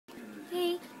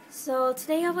So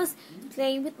today I was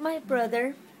playing with my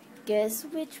brother. Guess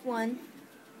which one?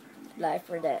 Life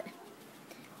or Dead.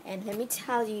 And let me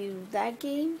tell you, that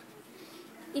game,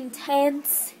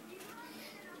 intense.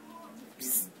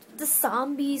 The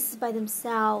zombies by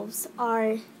themselves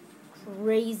are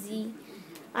crazy.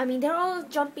 I mean, they're all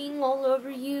jumping all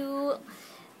over you.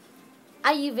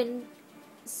 I even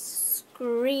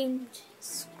screamed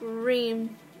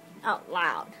out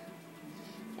loud.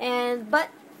 But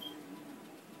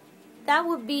that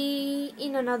would be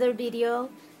in another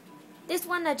video. This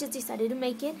one I just decided to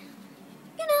make it,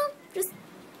 just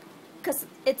because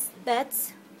it's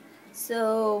Veds.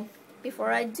 So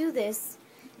before I do this,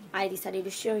 I decided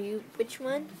to show you which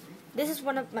one. This is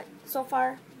one of my, so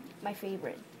far, my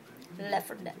favorite, Left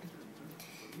 4 Dead.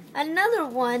 Another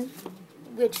one,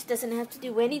 which doesn't have to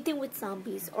do anything with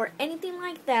zombies or anything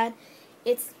like that,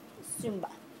 it's Zumba.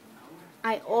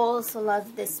 I also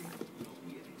love this one.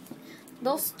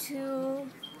 Those two,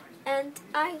 and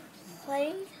I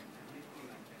played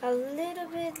a little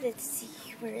bit. Let's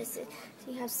see, where is it?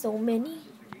 We have so many.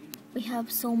 We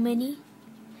have so many.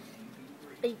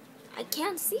 I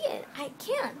can't see it. I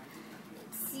can't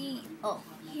see. Oh,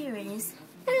 here it is.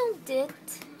 Found it.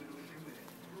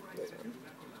 This one.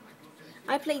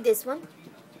 I played this one.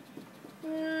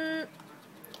 Not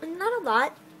a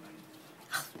lot.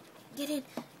 Get in.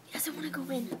 He doesn't want to go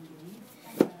in.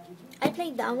 I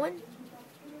played that one,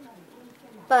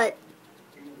 but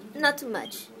not too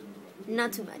much.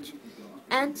 Not too much.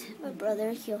 And my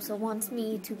brother, he also wants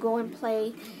me to go and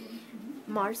play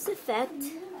Mass Effect.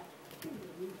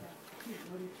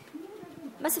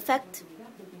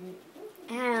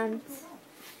 And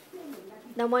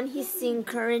the one he's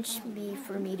encouraged me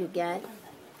for me to get,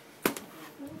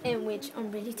 in which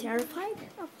I'm really terrified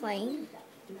of playing,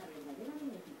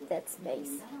 Dead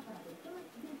Space.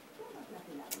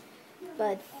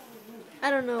 But I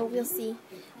don't know, we'll see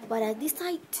what I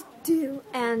decide to do.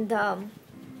 And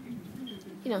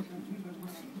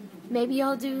maybe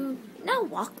I'll do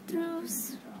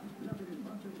walkthroughs.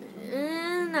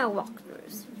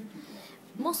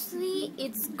 Mostly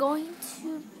it's going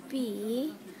to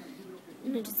be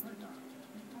just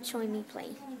showing me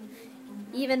play.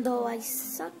 Even though I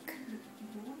suck,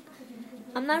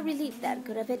 I'm not really that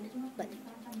good at it, but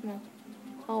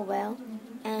oh well.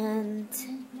 And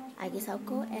I guess I'll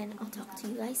go and I'll talk to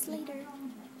you guys later.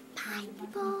 Bye,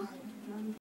 people.